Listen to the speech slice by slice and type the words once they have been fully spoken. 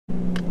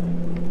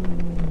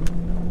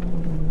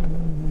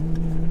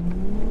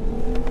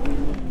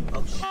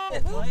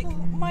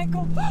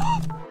Michael.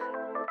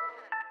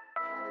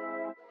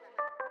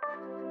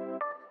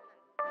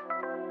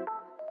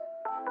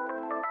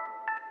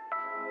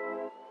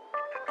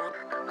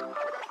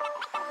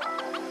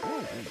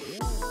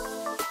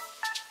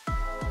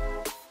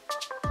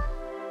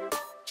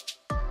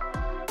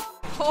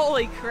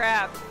 Holy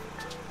crap.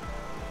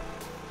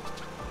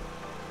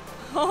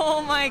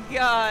 Oh my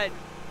God.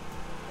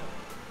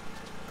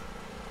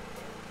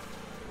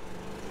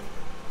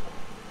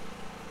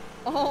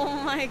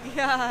 Oh my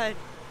God.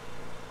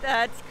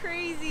 That's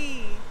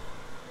crazy.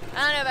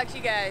 I don't know about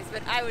you guys,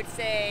 but I would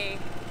say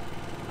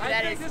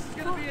I think this is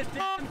going to be a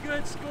damn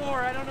good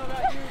score. I don't know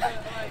about you, but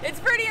like, it's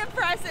pretty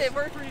impressive.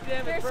 We're pretty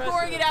damn They're impressive.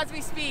 scoring it as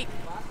we speak.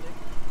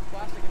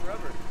 Plastic and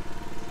rubber.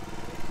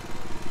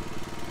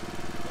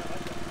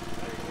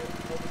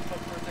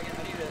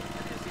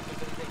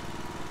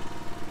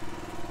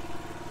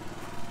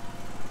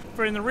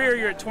 For in the rear,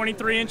 you're at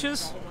 23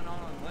 inches.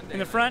 In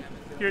the front,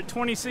 you're at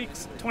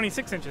 26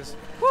 inches.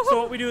 So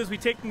what we do is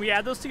we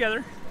add those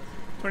together.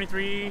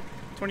 23,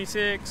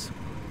 26,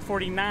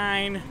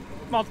 49,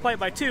 multiply it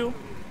by 2,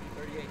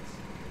 38.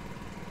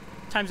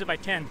 times it by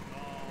 10.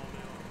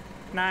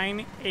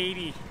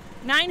 980.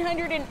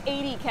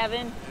 980,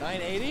 Kevin.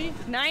 980?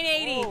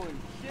 980. Holy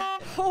shit.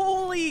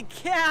 Holy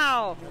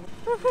cow.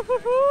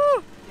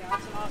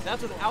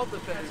 That's without the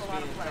feathers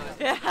being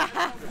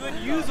Yeah. good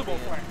usable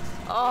flares.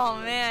 Oh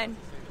man.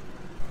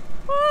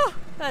 Woo,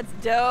 that's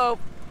dope.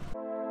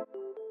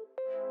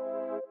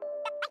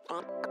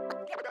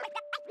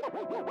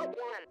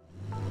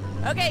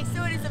 Okay,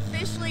 so it is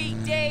officially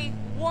day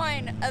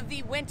 1 of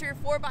the winter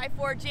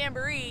 4x4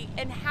 Jamboree,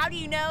 and how do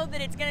you know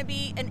that it's gonna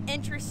be an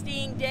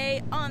interesting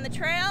day on the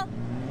trail?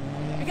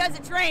 Because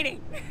it's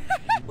raining.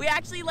 We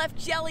actually left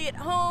Jelly at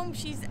home.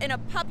 She's in a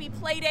puppy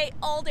play day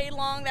all day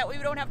long. That way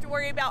we don't have to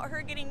worry about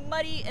her getting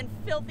muddy and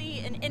filthy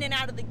and in and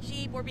out of the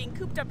Jeep or being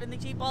cooped up in the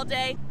Jeep all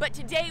day. But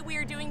today we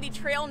are doing the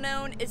trail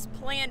known as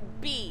Plan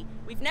B.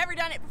 We've never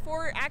done it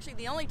before. Actually,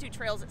 the only 2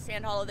 trails at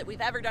Sand Hollow that we've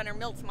ever done are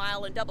Milt's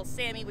Mile and Double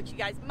Sammy, which you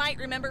guys might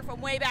remember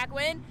from way back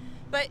when.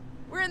 But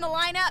we're in the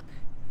lineup.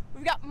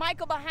 We've got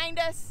Michael behind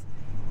us.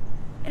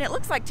 And it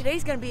looks like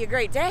today's gonna be a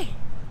great day.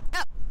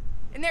 Oh,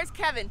 and there's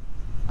Kevin.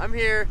 I'm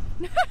here.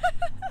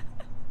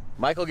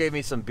 Michael gave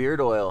me some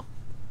beard oil.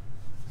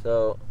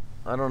 So,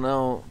 I don't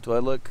know, do I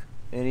look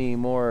any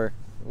more,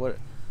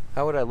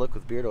 how would I look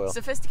with beard oil?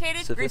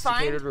 Sophisticated,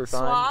 refined,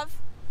 suave,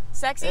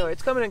 sexy. Anyway,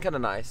 it's coming in kind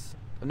of nice.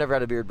 I've never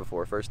had a beard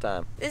before, first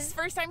time. This is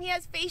the first time he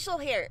has facial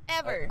hair,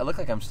 ever. I look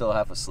like I'm still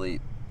half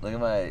asleep. Look at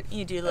my...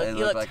 You do look,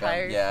 you look like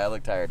tired. Yeah, I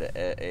look tired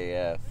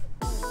AF.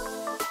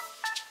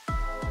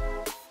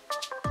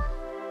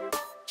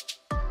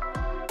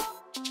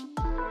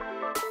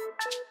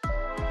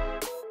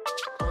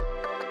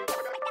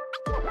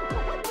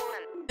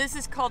 This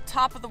is called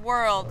Top of the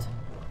World,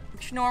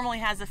 which normally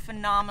has a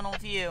phenomenal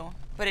view,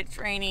 but it's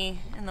rainy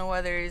and the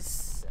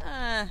weather's,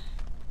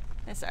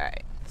 it's all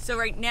right. So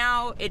right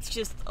now, it's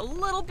just a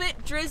little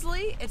bit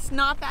drizzly. It's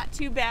not that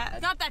too bad.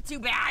 It's not that too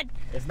bad.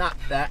 It's not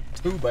that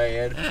too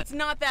bad. It's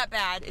not that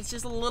bad. It's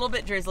just a little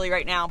bit drizzly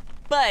right now.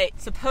 But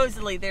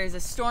supposedly there's a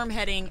storm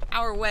heading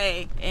our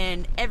way,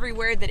 and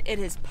everywhere that it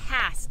has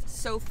passed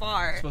so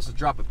far. It's supposed to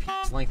drop a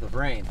piece length of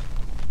rain.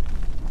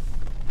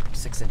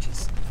 6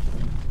 inches.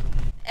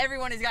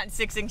 Everyone has gotten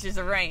 6 inches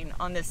of rain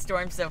on this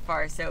storm so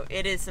far, so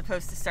it is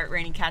supposed to start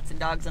raining cats and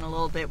dogs in a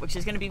little bit, which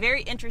is going to be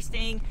very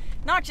interesting,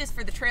 not just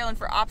for the trail and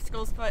for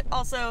obstacles, but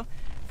also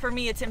for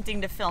me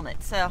attempting to film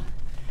it. So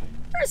we're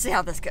going to see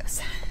how this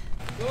goes.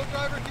 Go,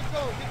 driver, keep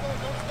going,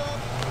 don't stop.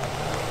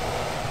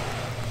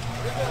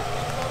 You're good,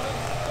 keep coming.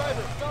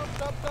 Driver, stop.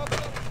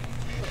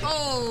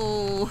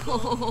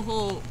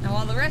 Oh, now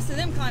while the rest of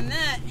them climb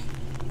that,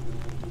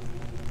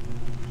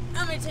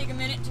 I'm gonna take a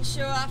minute to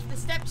show off the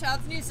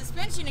stepchild's new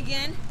suspension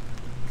again,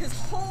 because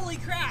holy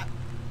crap,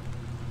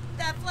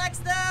 that flex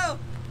though.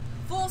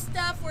 Full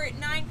stuff, we're at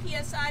 9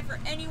 PSI for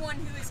anyone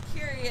who is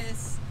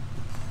curious.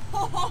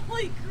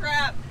 Holy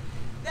crap,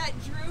 that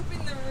droop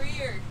in the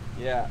rear.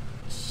 Yeah.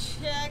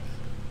 Check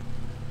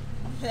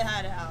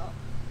that out.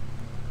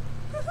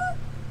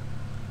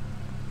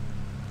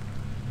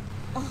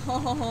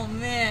 Oh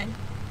man,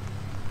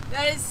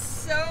 that is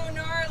so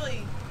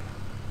gnarly.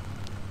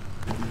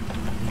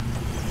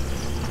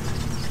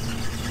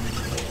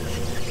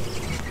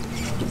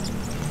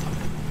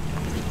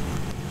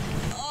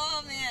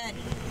 Oh man,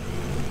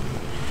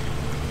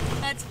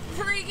 that's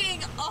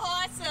freaking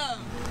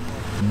awesome.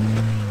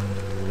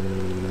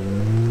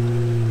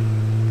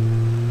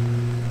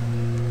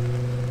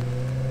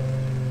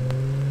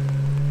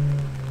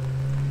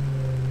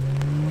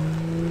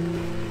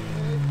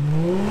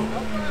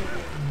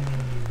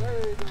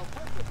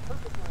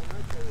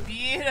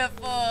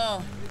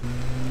 Beautiful.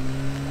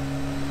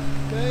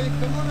 Okay,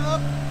 come on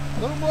up. A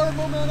little more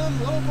momentum,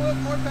 a little bit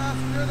more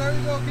passenger. There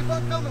you go. Keep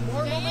on coming.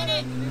 More Stay in momentum.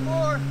 it. Need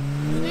more.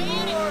 Stay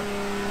in it. More.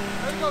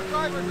 There you go.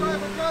 Driver.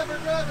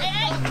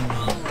 Hey.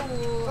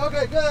 Oh.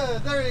 Okay,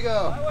 good. There you go.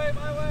 My way.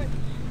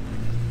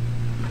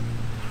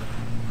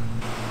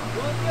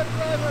 Go get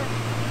driver.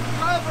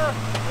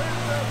 There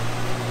you go.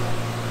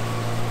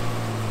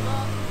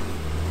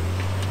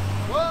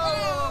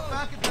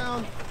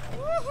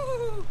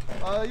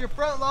 Your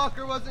front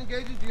locker wasn't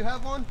engaging. Do you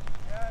have one?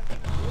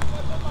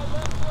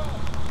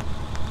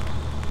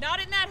 Not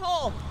in that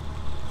hole.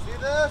 See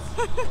this?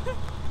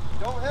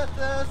 Don't hit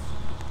this.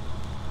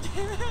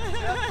 Go,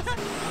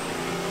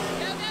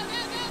 go,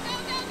 go, go, go,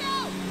 go, go.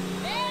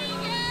 There you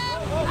go.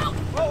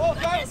 Whoa,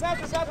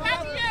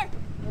 Passenger.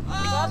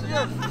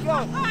 Passenger, go.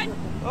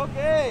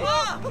 Okay.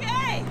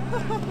 Okay.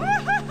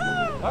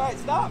 All right,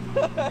 stop.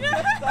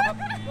 Stop.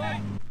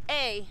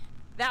 A,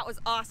 that was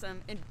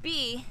awesome. And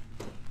B,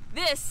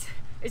 this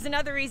is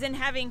another reason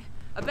having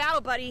a battle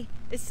buddy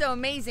is so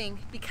amazing,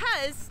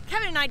 because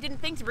Kevin and I didn't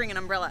think to bring an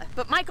umbrella,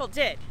 but Michael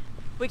did,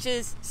 which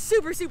is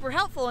super, super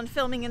helpful in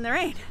filming in the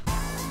rain.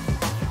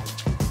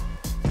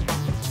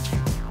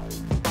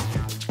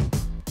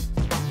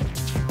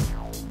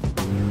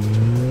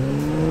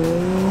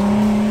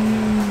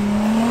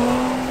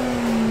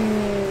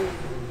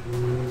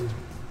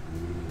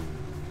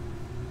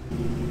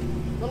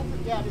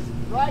 Yeah, just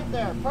right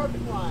there,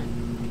 perfect line.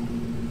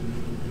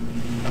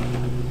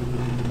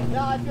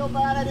 Now I feel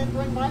bad I didn't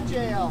bring my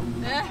JL.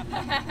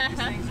 These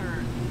things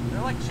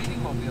they're like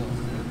cheating mobiles.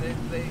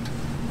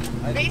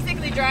 They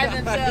Basically drive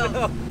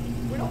themselves.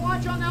 We don't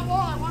want you on that wall,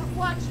 I want to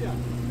flex you.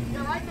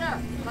 You're right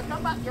there. Now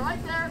come back, you're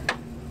right there.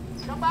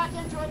 Come back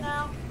into it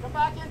now. Come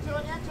back into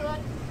it, into it,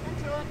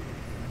 into it.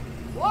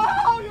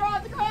 Whoa, you're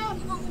on the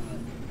ground.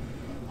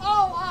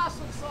 Oh,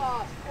 awesome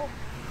sauce. Oh.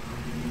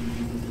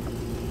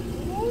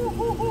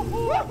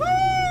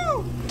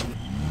 Woo-hoo-hoo-hoo.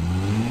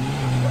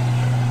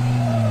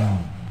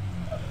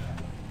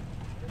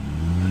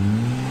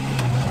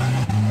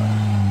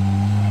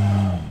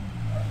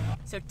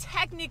 So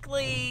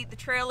technically, the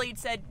trail lead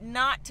said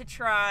not to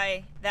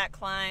try that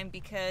climb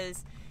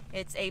because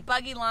it's a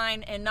buggy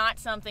line and not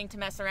something to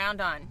mess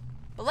around on.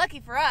 But lucky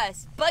for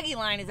us, buggy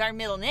line is our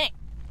middle name.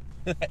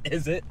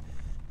 Is it?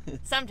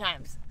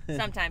 Sometimes.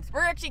 Sometimes.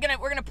 We're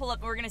gonna pull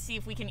up, we're gonna see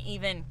if we can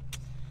even,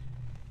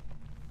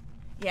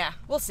 yeah,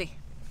 we'll see.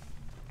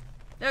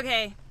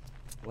 Okay.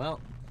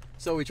 Well,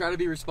 so we try to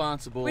be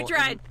responsible. We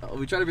tried.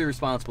 We try to be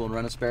responsible and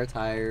run a spare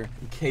tire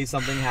in case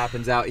something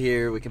happens out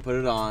here. We can put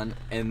it on,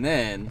 and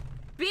then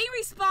Being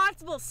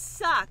responsible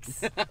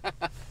sucks.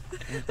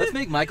 let's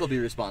make Michael be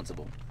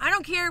responsible. I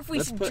don't care if we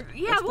Let's put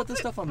the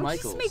stuff on we'll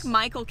Michael's. just make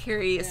Michael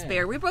carry a Yeah.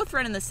 spare. We're both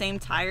running the same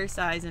tire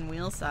size and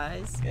wheel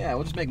size. Yeah,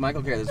 we'll just make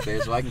Michael carry the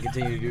spare so I can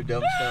continue to do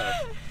dumb stuff.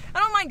 I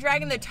don't mind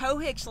dragging the tow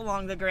hitch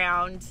along the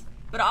ground,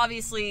 but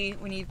obviously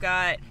when you've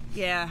got,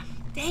 yeah,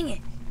 dang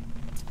it.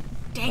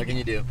 Dang What can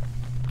it. you do?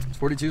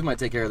 42s might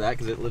take care of that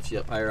because it lifts you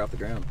up higher off the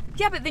ground.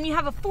 Yeah, but then you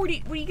have a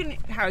 40, what are you gonna,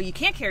 how, you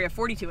can't carry a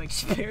 42-inch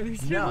spare.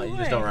 There's No, you way.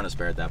 just don't run a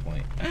spare at that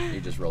point.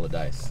 You just roll the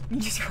dice. You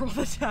just roll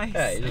the dice.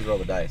 Yeah, you just roll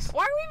the dice.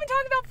 Why are we even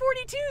talking about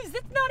 42s?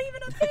 That's not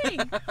even a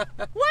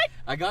thing. What?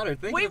 I got her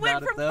thinking We about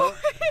went it from, though.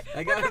 I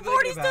went got her from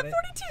thinking 40s about to it.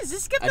 42s.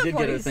 Just skip I the did 40s.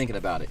 get her thinking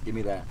about it. Give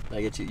me that.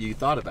 I get you. You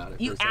thought about it.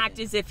 You for a second. act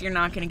as if you're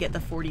not going to get the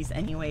 40s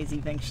anyways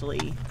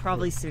eventually.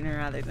 Probably sooner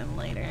rather than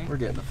later. We're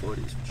getting the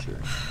 40s for sure.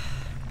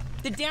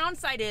 The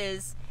downside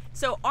is,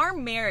 so our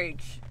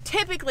marriage,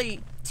 typically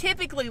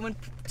when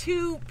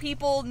two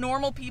people,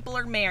 normal people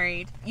are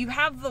married, you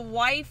have the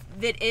wife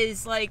that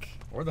is like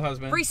Or the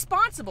husband.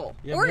 responsible,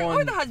 Yeah, or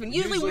one- the husband.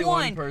 Usually one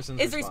one person's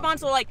is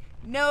responsible. responsible. Like,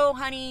 no,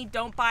 honey,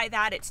 don't buy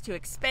that. It's too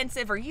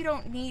expensive, or you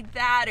don't need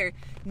that, or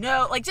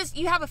no. Like, just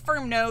you have a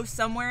firm no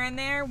somewhere in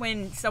there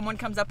when someone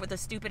comes up with a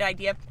stupid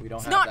idea. We don't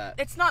It's have not, that.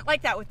 It's not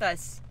like that with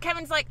us.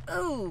 Kevin's like,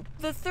 ooh,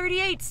 the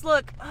 38s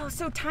look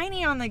so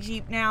tiny on the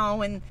Jeep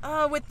now, and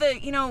with the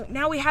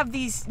now we have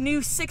these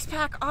new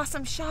 6-pack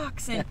awesome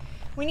shocks, and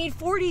we need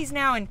 40s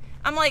now, and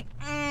I'm like,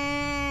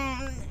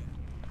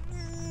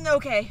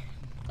 okay.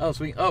 Oh,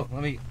 sweet. Oh,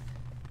 let me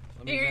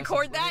You mess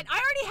record up that? I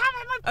already have it.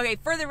 Okay,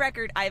 for the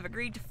record, I have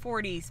agreed to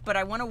 40s, but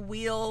I want to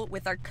wheel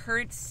with our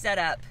current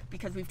setup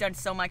because we've done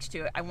so much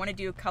to it. I want to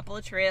do a couple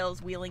of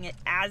trails, wheeling it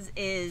as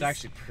is. It's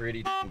actually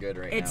pretty good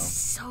right It's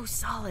so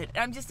solid.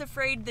 I'm just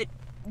afraid that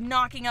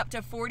knocking up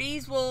to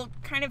 40s will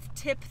kind of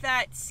tip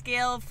that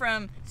scale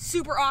from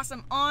super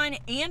awesome on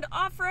and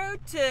off-road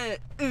to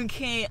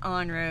okay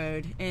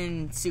on-road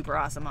and super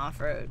awesome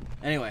off-road.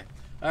 now. Anyway,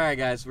 all right,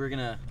 guys, we're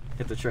gonna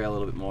hit the trail a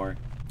little bit more.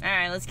 All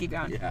right, let's keep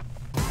going. Yeah.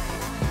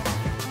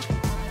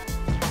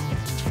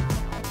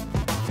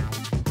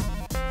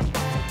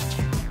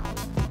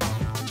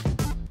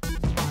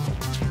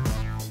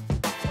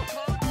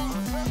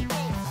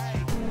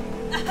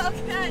 Oh,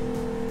 God.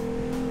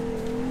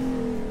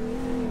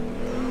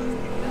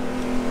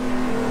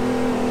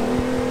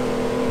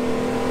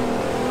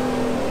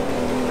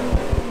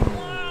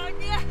 Oh,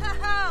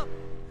 no.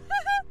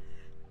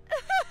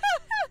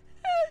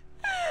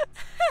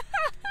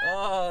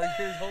 Oh,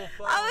 here's whole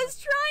fun. I was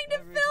trying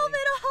to film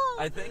it all.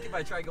 I think if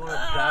I try going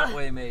up that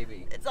way,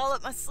 maybe. It's all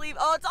up my sleeve.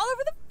 Oh, it's all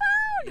over the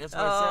phone. That's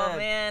what I said.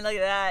 Man, look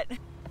at that.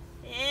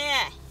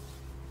 Yeah.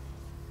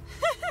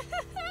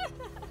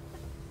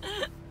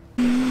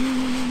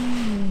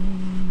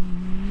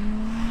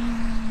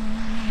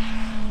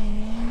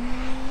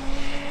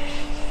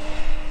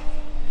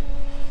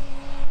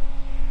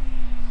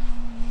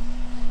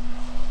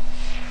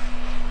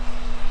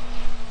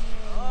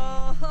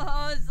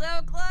 Oh,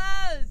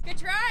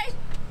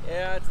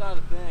 Yeah, it's not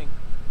a thing.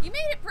 You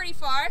made it pretty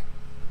far.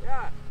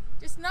 Yeah.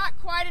 Just not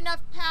quite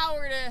enough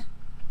power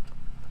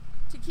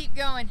to keep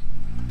going.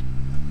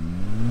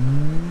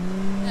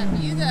 That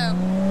view though.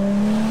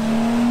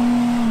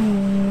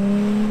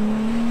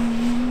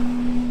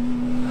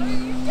 Oh,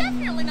 you're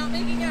definitely not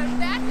making it out of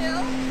that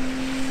hill.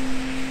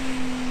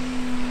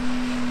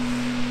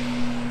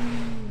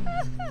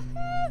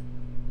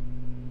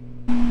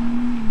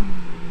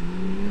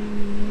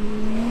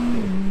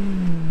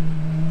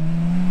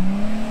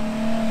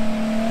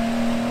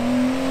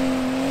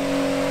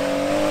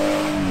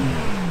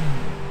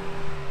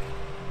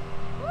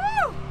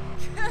 Woo!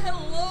 Good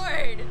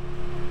Lord.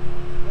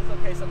 That's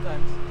okay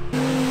sometimes.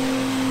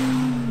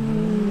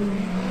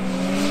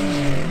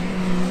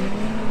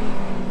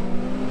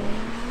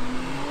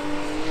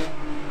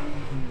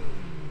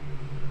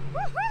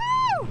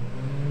 Woohoo!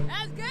 That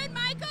was good,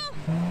 Michael.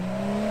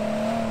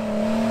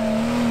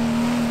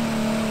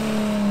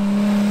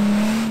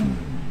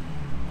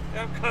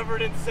 I'm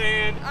covered in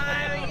sand.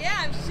 Yeah,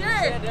 I'm sure.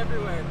 Sand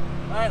everywhere.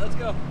 All right, let's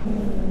go.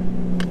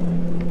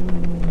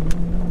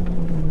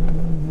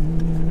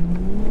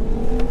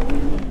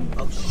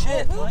 Oh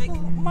shit, Mike.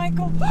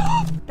 Michael,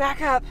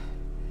 back up.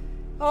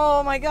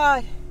 Oh my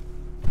God.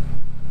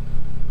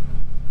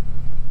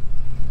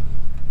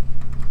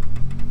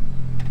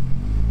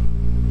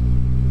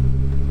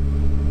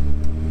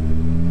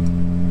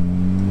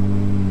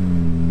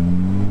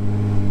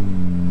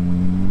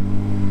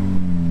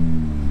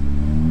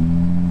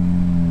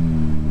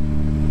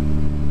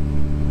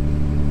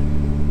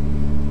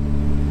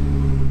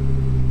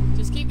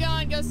 Just keep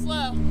going, go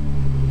slow.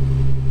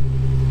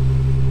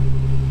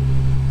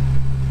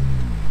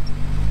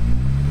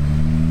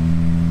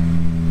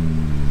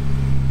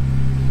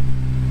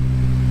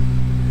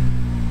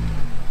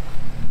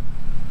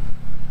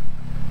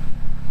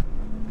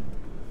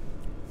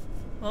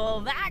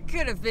 Well, that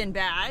could have been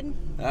bad.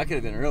 That could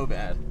have been real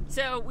bad.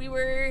 So we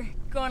were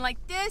going like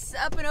this,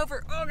 up and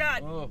over, oh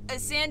God, a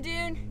sand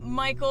dune.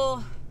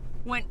 Michael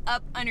went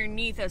up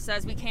underneath us.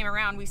 As we came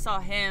around, we saw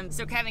him.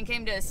 So Kevin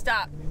came to a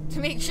stop to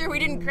make sure we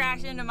didn't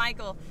crash into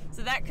Michael.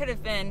 So that could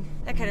have been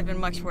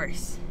much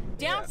worse.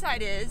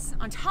 Downside is,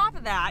 on top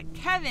of that,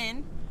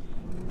 Kevin,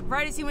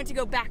 right as he went to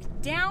go back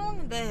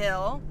down the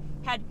hill,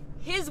 had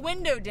his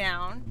window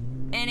down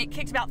and it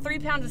kicked about 3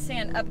 pounds of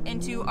sand up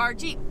into our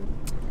Jeep.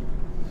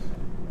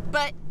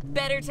 But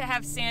better to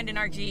have sand in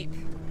our Jeep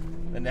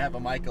Than to have a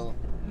Michael.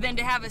 than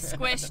to have a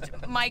squished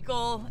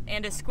Michael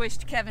and a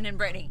squished Kevin and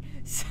Brittany.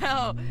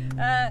 So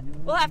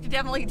we'll have to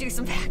definitely do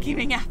some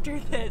vacuuming after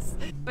this.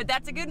 But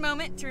that's a good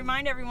moment to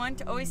remind everyone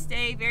to always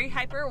stay very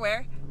hyper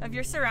aware of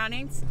your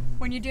surroundings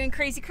when you're doing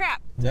crazy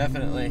crap.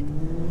 Definitely.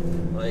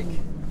 Like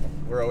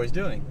we're always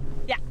doing.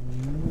 Yeah,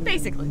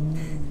 basically.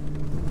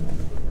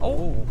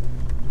 Oh.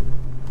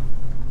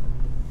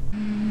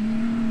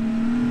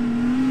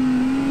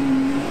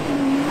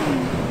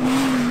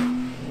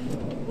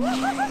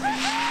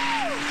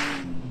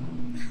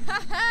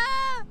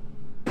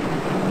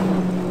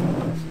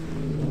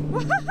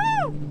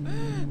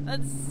 Woohoo!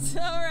 That's so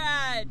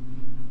rad.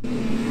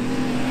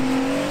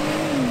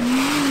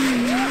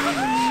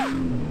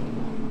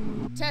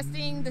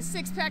 Testing the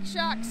 6-pack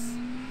shocks.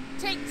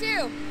 Take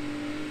 2.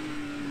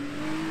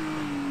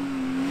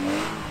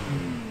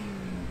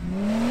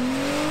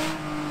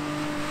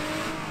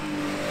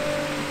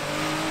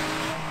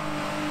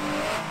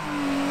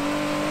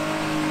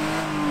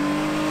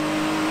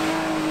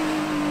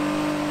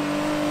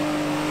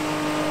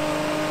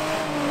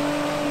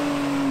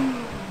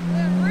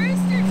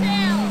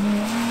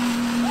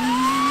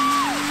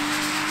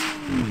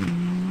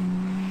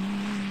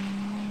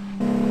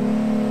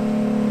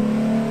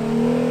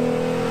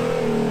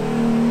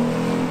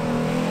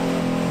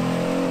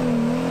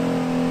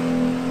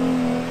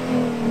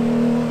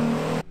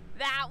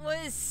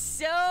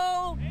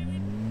 So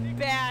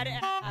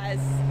badass.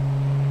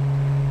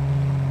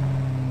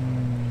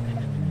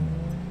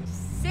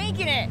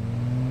 Sinking it.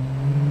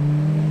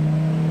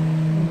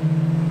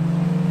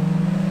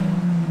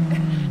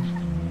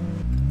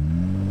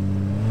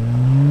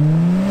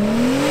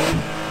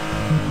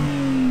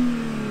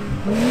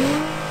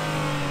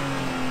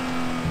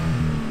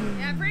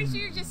 Yeah, I'm pretty sure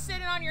you're just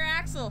sitting on your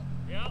axle.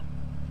 Yep.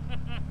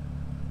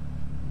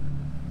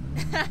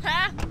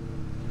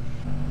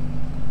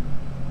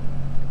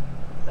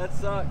 That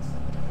sucks.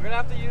 We're gonna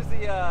have to use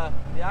the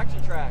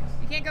action tracks.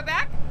 You can't go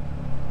back?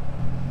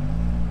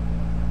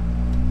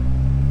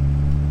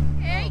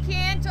 Yeah, you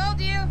can.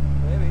 Told you.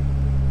 Maybe.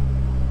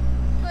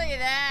 Look at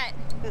that.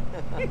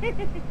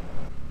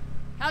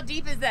 How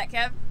deep is that,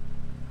 Kev?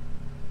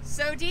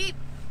 So deep?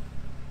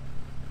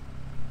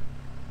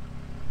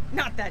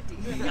 Not that deep.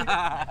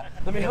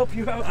 Let me help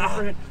you out, my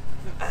friend.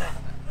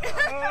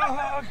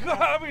 Oh,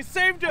 God, we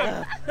saved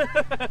him.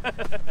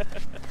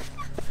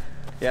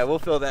 Yeah, we'll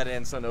fill that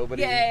in so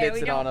nobody hits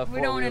it on a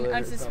we don't want an four-wheeler or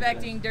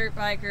unsuspecting dirt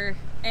bike or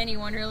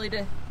anyone really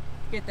to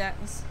get that.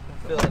 Let's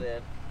something. Fill it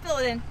in. fill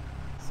it in.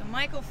 So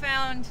Michael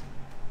found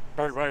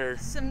Barbed wire.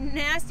 some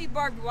nasty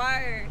barbed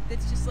wire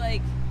that's just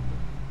like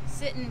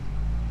sitting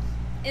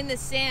in the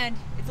sand.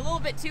 It's a little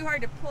bit too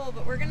hard to pull,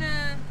 but we're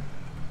gonna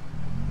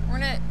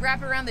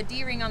wrap it around the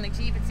D-ring on the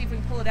Jeep and see if we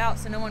can pull it out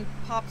so no one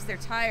pops their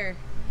tire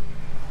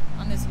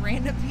on this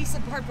random piece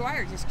of barbed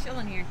wire just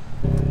chilling here.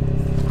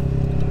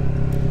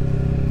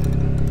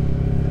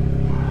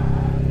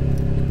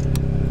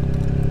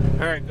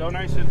 All right, go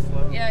nice and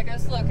slow. Yeah, go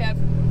slow, Kev.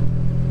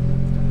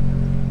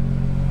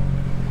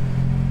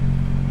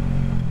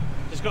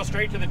 Just go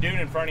straight to the dune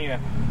in front of you.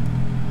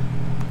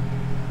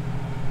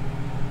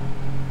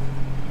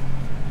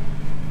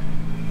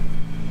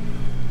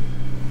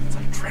 It's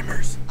like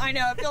trimmers. I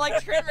know, I feel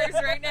like trimmers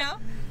right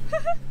now.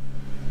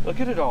 Look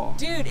at it all.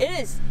 Dude, it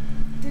is.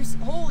 There's,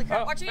 holy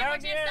crap. Oh, Watch it, found watch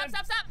it. the Stop, end.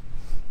 stop, stop.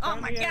 Oh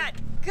Found my the God.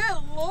 end.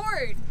 Good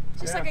Lord.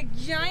 Just Yeah. like a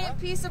giant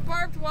piece of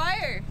barbed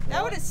wire.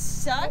 That would have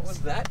sucked. What was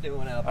that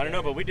doing out there? I don't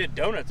know, but we did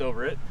donuts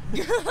over it.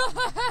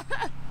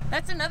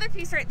 That's another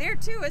piece right there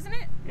too, isn't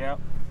it? Yeah.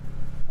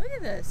 Look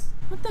at this.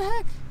 What the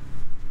heck?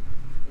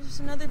 There's just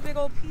another big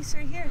old piece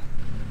right here.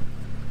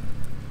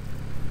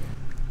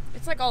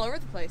 It's like all over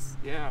the place.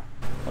 Yeah.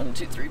 1,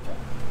 2, 3, 4.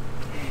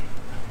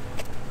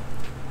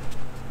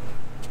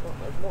 Oh,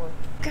 there's more.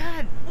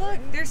 God, look,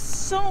 there's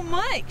so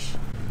much.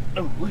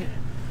 Oh, look at it.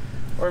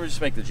 Or we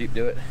just make the Jeep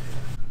do it.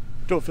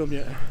 Don't film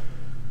yet.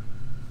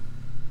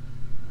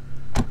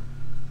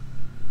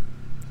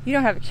 You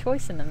don't have a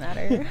choice in the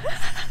matter.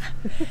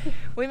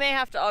 We may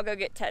have to all go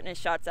get tetanus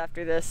shots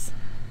after this.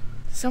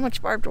 So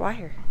much barbed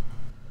wire.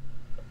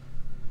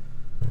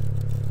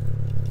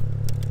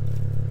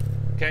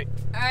 Okay.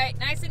 All right,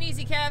 nice and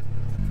easy, Kev.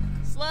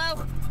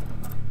 Slow.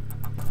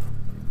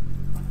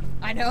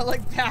 I know,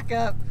 like back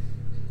up.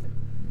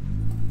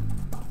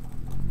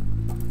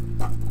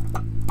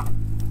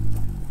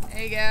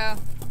 There you go.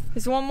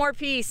 There's one more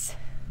piece.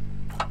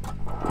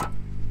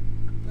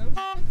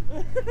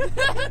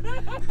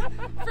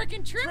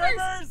 Freaking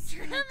trimmers!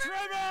 Trimmers!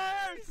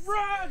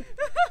 Run!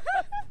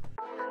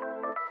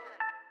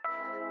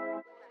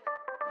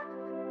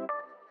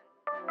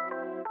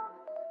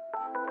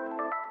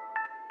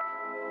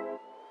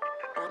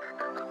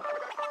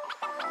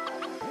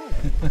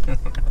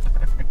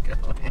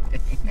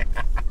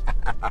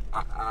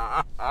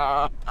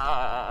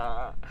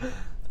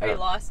 Are you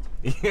lost?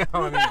 Yeah,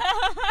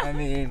 I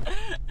mean.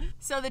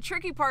 So the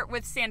tricky part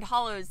with Sand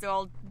Hollows,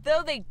 though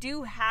they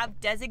do have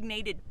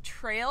designated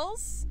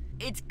trails,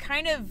 it's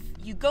kind of,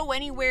 you go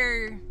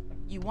anywhere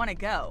you want to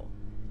go.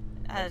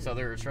 So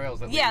there are trails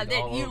that yeah, lead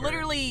that all you over.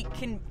 literally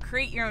can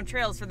create your own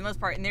trails for the most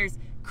part, and there's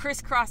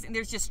crisscrossing,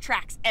 there's just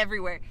tracks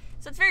everywhere.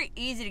 So it's very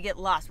easy to get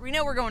lost. We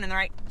know we're going in the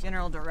right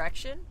general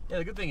direction. Yeah,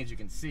 the good thing is you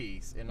can see,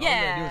 and all you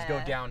gotta do is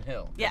go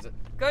downhill. Yeah,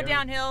 go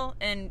downhill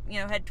and, you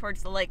know, head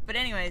towards the lake. But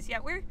anyways, yeah,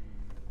 we're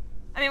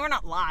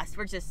not lost.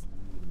 We're just,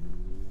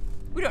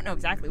 we don't know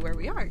exactly where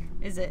we are,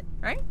 is it,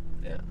 right?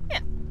 Yeah. Yeah.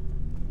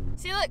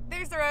 See, look,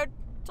 there's the road.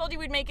 Told you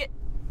we'd make it.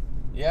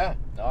 Yeah.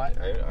 No,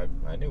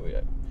 I knew we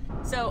did.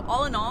 So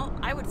all in all,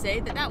 I would say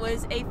that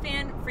was a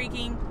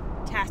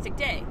fan-freaking-tastic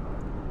day.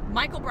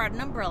 Michael brought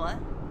an umbrella.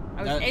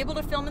 I was able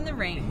to film in the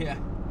rain. Yeah.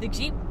 The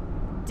Jeep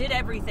did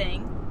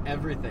everything.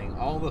 Everything.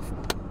 All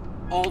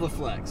the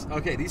flex.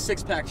 Okay, these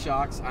 6-pack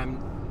shocks, damn.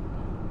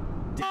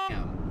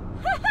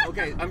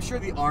 Okay, I'm sure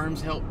the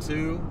arms help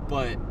too,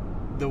 but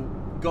the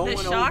going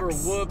over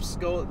whoops,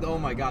 oh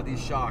my God,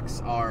 these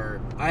shocks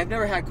are, I've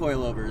never had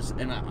coilovers,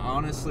 and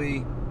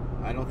honestly,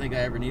 I don't think I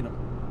ever need them.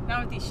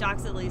 Not with these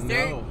shocks, at least.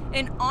 No.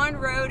 And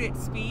on-road at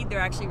speed, they're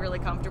actually really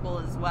comfortable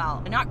as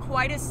well. Not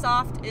quite as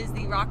soft as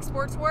the Rock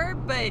Sports were,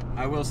 but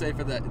I will say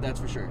for that's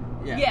for sure.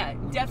 Yeah. Yeah,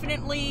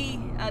 definitely.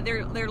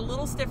 They're a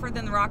little stiffer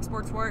than the Rock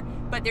Sports were,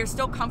 but they're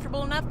still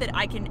comfortable enough that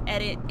I can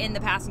edit in the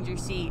passenger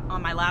seat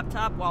on my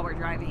laptop while we're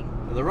driving.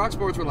 The Rock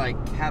Sports were like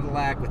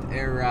Cadillac with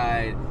air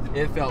ride.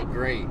 It felt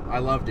great. I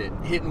loved it.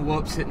 Hitting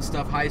whoops, hitting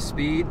stuff high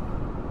speed,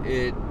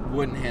 it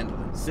wouldn't handle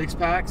it.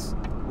 6-packs.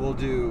 We'll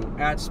do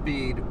at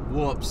speed,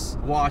 whoops,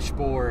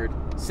 washboard,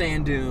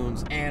 sand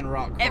dunes, and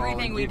rock crawl.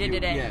 Everything we did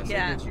today. Yes,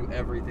 yeah. It gives you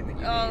everything that you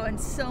need. Oh, and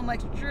so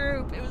much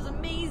droop. It was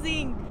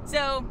amazing.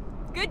 So,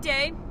 good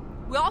day.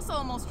 We also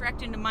almost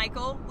wrecked into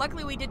Michael.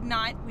 Luckily, we did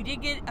not. We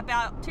did get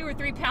about 2 or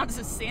 3 pounds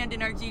of sand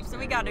in our Jeep, so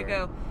we gotta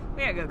go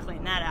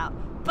clean that out.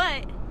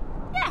 But,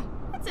 yeah,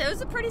 that's it. It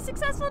was a pretty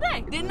successful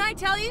day. Didn't I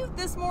tell you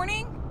this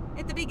morning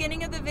at the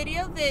beginning of the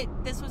video that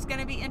this was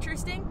gonna be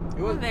interesting?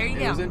 It was, there you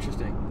go. It was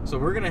interesting. So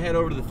we're gonna head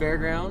over to the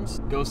fairgrounds,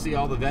 go see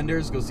all the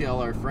vendors, go see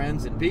all our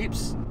friends and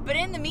peeps. But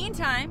in the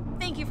meantime,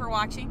 thank you for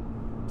watching.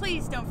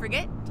 Please don't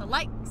forget to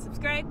like,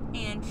 subscribe,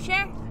 and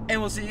share. And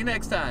we'll see you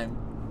next time.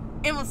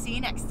 And we'll see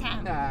you next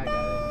time. I got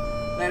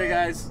it. Later,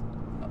 guys.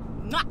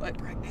 Mwah. Like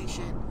Brite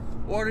Nation.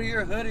 Order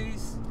your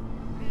hoodies.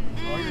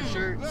 Or your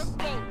shirts. Let's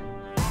go.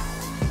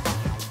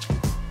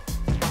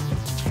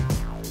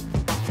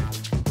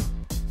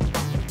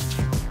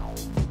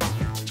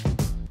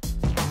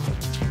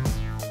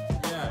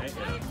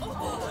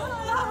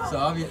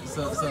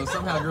 So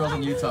somehow girls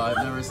in Utah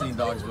have never seen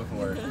dogs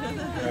before.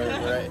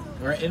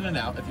 We're in and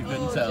out, if you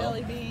couldn't tell.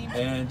 Jelly bean.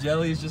 And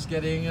Jelly's just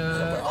getting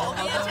all of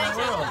the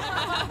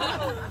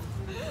world.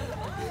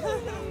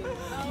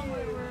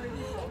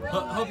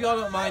 Hope y'all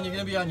don't mind. You're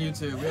gonna be on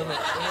YouTube. We have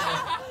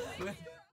a